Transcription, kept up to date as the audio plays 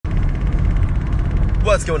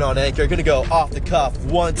What's going on, Anchor? Gonna go off the cuff,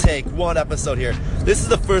 one take, one episode here. This is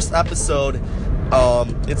the first episode.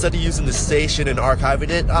 Instead of using the station and archiving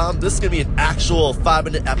it, this is gonna be an actual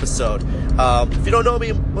 5-minute episode. If you don't know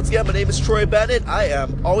me, once again, my name is Troy Bennett. I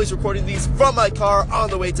am always recording these from my car on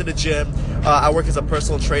the way to the gym. I work as a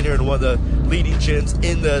personal trainer in one of the leading gyms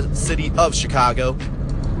in the city of Chicago.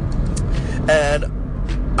 And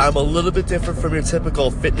I'm a little bit different from your typical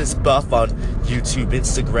fitness buff on YouTube,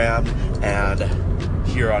 Instagram, and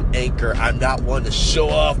here on Anchor. I'm not one to show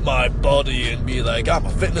off my body and be like, I'm a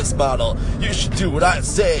fitness model. You should do what I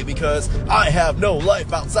say because I have no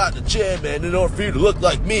life outside the gym, and in order for you to look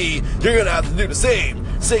like me, you're gonna have to do the same.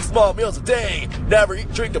 6 small meals a day, never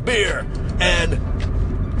drink a beer, and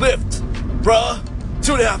lift, bruh,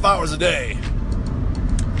 2.5 hours a day.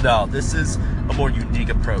 No, this is a more unique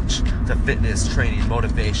approach to fitness, training,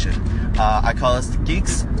 motivation. I call this the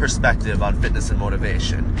geek's perspective on fitness and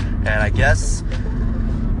motivation. And I guess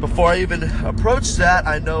before I even approach that,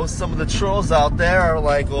 I know some of the trolls out there are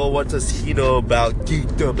like, well, what does he know about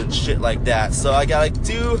geekdom and shit like that? So I gotta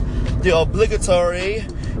do the obligatory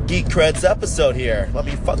Geek Creds episode here. Let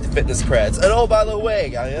me fuck the fitness creds. And oh, by the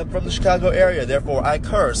way, I am from the Chicago area, therefore I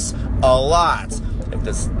curse a lot.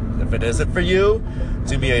 If it isn't for you,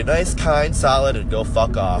 do me a nice, kind, solid, and go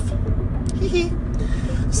fuck off.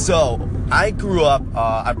 So, I grew up,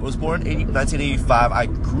 I was born in 1985. I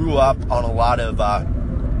grew up on a lot of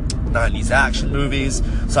 90s action movies.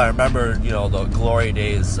 So I remember, the glory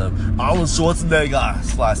days of Arnold Schwarzenegger,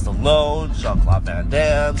 Stallone, Jean-Claude Van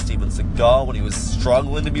Damme, Steven Seagal when he was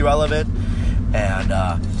struggling to be relevant. And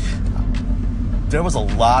there was a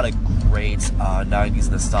lot of great 90s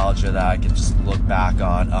nostalgia that I can just look back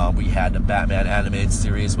on. We had the Batman animated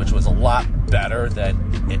series, which was a lot better than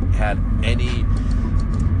it had any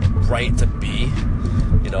right to be.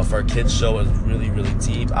 For a kid's show, it was really, really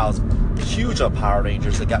deep. I was huge on Power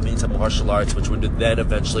Rangers. It got me into martial arts, which would then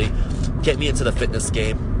eventually get me into the fitness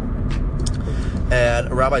game. And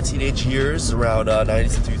around my teenage years, around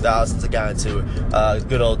 90s and 2000s, I got into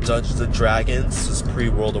good old Dungeons and Dragons. This was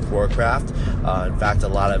pre-World of Warcraft. In fact, a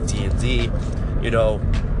lot of D&D.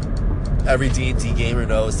 Every D&D gamer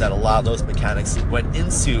knows that a lot of those mechanics went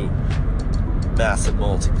into massive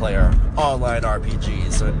multiplayer online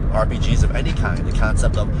RPGs and RPGs of any kind. The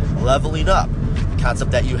concept of leveling up, the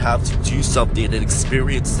concept that you have to do something and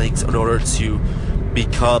experience things in order to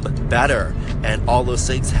become better, and all those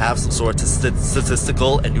things have some sort of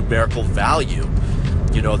statistical and numerical value.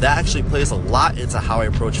 That actually plays a lot into how I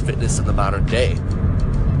approach fitness in the modern day.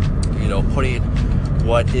 Putting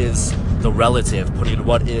what is the relative, putting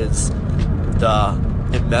what is the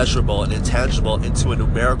immeasurable and intangible into a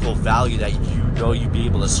numerical value that you'd be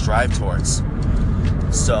able to strive towards.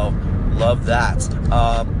 So, love that.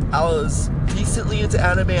 I was decently into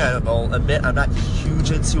anime. I'll admit I'm not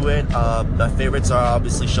huge into it. My favorites are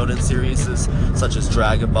obviously shonen series such as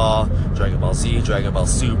Dragon Ball, Dragon Ball Z, Dragon Ball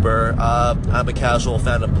Super. I'm a casual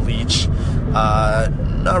fan of Bleach.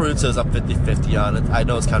 Naruto's I'm 50-50 on it. I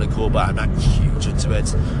know it's kind of cool, but I'm not huge into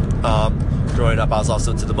it. Growing up, I was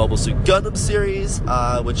also into the Mobile Suit Gundam series,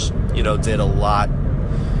 which, did a lot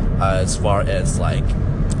as far as,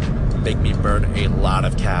 make me burn a lot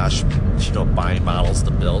of cash, buying models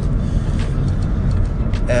to build.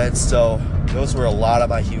 And so, those were a lot of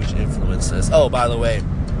my huge influences. Oh, by the way,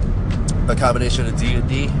 a combination of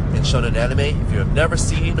D&D and shonen anime. If you have never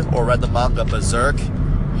seen or read the manga Berserk,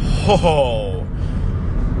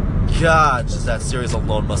 God, just that series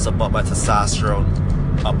alone must have bumped my testosterone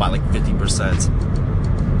up by 50%.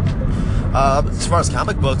 As far as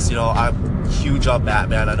comic books, I'm huge on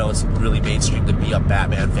Batman. I know it's really mainstream to be a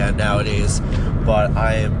Batman fan nowadays, but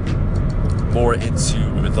I am more into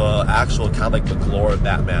the actual comic book lore of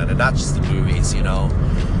Batman, and not just the movies.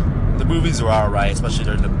 The movies were alright, especially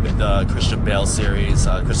during the Christian Bale series,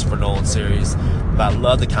 Christopher Nolan series, but I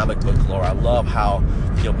love the comic book lore. I love how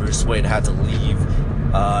Bruce Wayne had to leave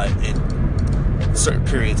in certain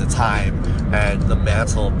periods of time, and the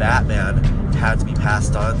mantle of Batman had to be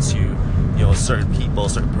passed on to certain people,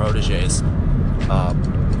 certain proteges.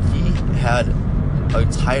 He had a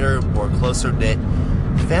tighter, more closer knit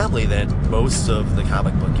family than most of the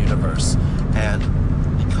comic book universe, and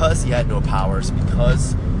because he had no powers,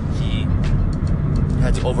 because he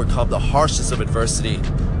had to overcome the harshness of adversity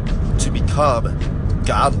to become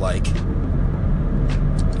godlike,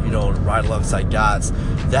 right alongside gods,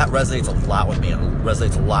 that resonates a lot with me, and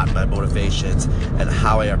resonates a lot in my motivations and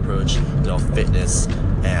how I approach, fitness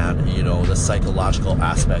and, the psychological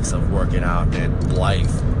aspects of working out and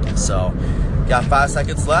life. So, got 5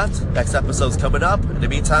 seconds left. Next episode's coming up. In the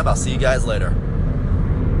meantime, I'll see you guys later.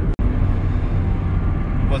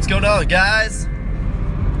 What's going on, guys?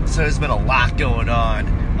 So there's been a lot going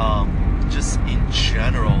on, just in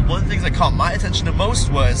general. One of the things that caught my attention the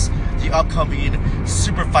most was the upcoming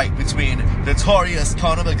super fight between notorious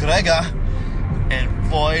Conor McGregor and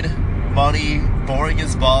Floyd Money boring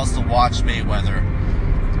his balls to watch Mayweather.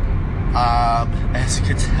 As you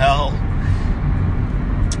can tell,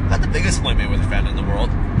 I'm not the biggest Floyd Mayweather fan in the world.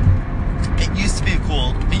 It used to be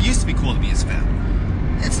cool to be his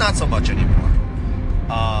fan. It's not so much anymore.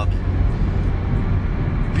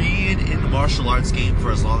 Being in the martial arts game for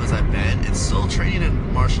as long as I've been, and still training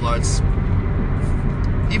in martial arts,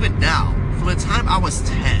 even now, from the time I was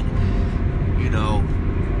 10, you know,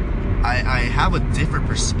 I have a different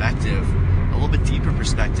perspective, a little bit deeper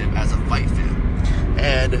perspective as a fight fan.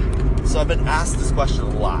 And so I've been asked this question a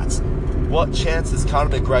lot. What chance does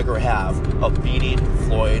Conor McGregor have of beating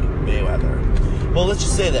Floyd Mayweather? Well, let's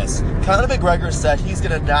just say this. Conor McGregor said he's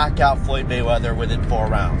going to knock out Floyd Mayweather within 4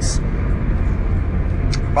 rounds.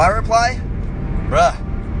 My reply? Bruh,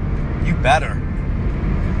 you better.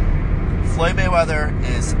 Floyd Mayweather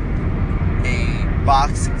is a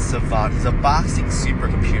boxing savant. He's a boxing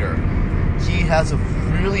supercomputer. He has a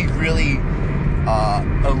really, really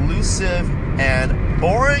elusive and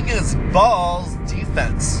boring as balls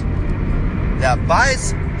defense that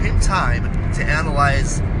buys him time to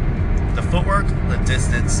analyze the footwork, the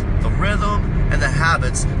distance, the rhythm, and the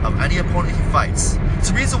habits of any opponent he fights. It's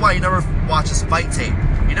the reason why he never watches fight tape.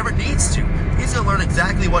 He never needs to. He's going to learn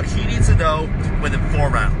exactly what he needs to know within 4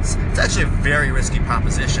 rounds. It's actually a very risky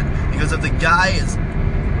proposition, because if the guy is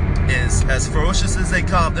as ferocious as they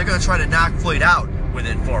come, they're going to try to knock Floyd out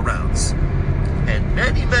within 4 rounds. And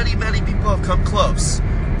many, many, many people have come close.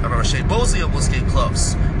 I remember Shane Mosley almost came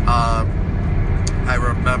close. I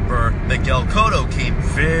remember Miguel Cotto came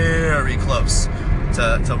very close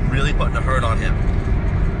to really putting a hurt on him.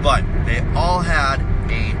 But they all had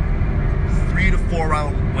a 3 to 4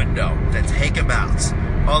 round window to take him out.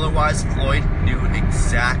 Otherwise, Floyd knew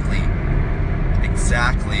exactly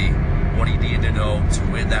what he needed to know to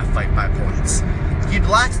win that fight by points. He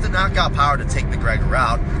lacks the knockout power to take McGregor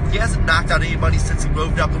out. He hasn't knocked out anybody since he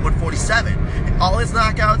moved up to 147. And all his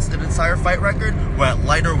knockouts in the entire fight record were at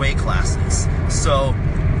lighter weight classes. So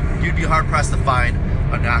you'd be hard-pressed to find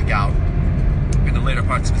a knockout in the later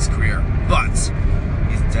parts of his career. But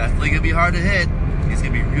he's definitely going to be hard to hit. He's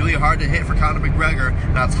going to be really hard to hit for Conor McGregor.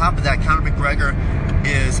 And on top of that, Conor McGregor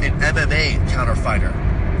is an MMA counter fighter.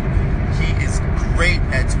 He is great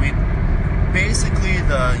at doing basically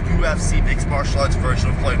the UFC mixed martial arts version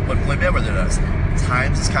of what Floyd Mayweather does.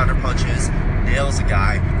 Times his counter punches, nails a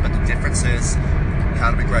guy, but the difference is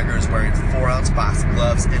Conor McGregor is wearing 4-ounce boxing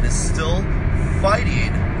gloves and is still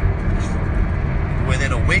fighting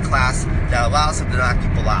within a weight class that allows him to knock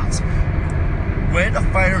people out. When a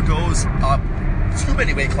fighter goes up too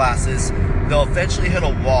many weight classes, they'll eventually hit a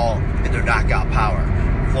wall in their knockout power.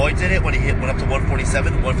 Floyd did it when he went up to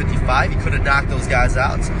 147 and 155. He couldn't knock those guys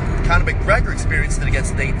out. Conor McGregor experienced it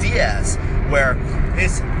against Nate Diaz, where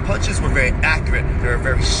his punches were very accurate, they were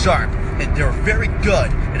very sharp, and they were very good.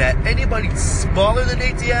 And at anybody smaller than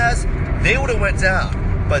Nate Diaz, they would have went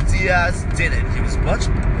down. But Diaz didn't. He was a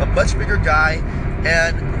much bigger guy,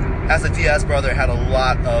 and as a Diaz brother, had a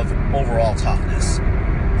lot of overall toughness.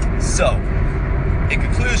 So, in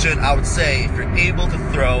conclusion, I would say if you're able to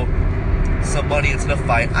throw some money into the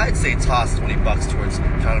fight, I'd say toss $20 towards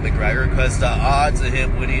Conor McGregor, because the odds of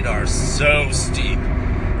him winning are so steep.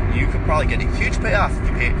 You could probably get a huge payoff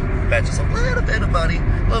if you bet just a little bit of money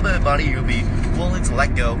you'll be willing to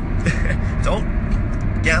let go.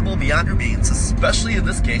 Don't gamble beyond your means, especially in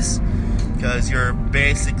this case, because you're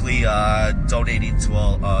basically donating to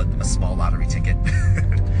a small lottery ticket.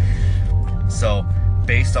 So,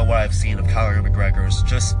 based on what I've seen of Conor McGregor's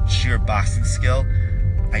just sheer boxing skill,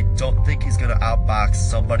 I don't think he's going to outbox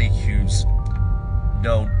somebody who's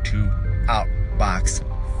known to outbox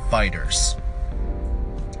fighters.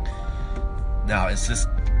 Now, is this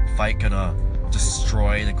fight going to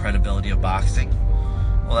destroy the credibility of boxing?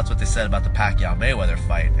 Well, that's what they said about the Pacquiao-Mayweather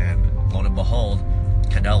fight, and lo and behold,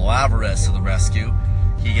 Canelo Alvarez to the rescue.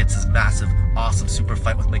 He gets his massive, awesome super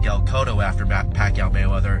fight with Miguel Cotto after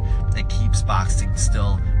Pacquiao-Mayweather and keeps boxing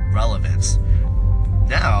still relevant.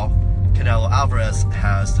 Now, Canelo Alvarez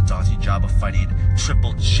has the daunting job of fighting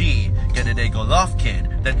Triple G, Gennady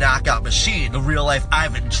Golovkin, the knockout machine, the real-life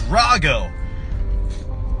Ivan Drago.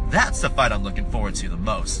 That's the fight I'm looking forward to the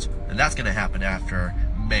most, and that's going to happen after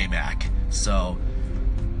Maymac. So,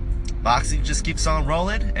 boxing just keeps on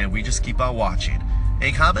rolling, and we just keep on watching.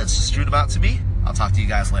 Any comments, just shoot them out to me. I'll talk to you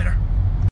guys later.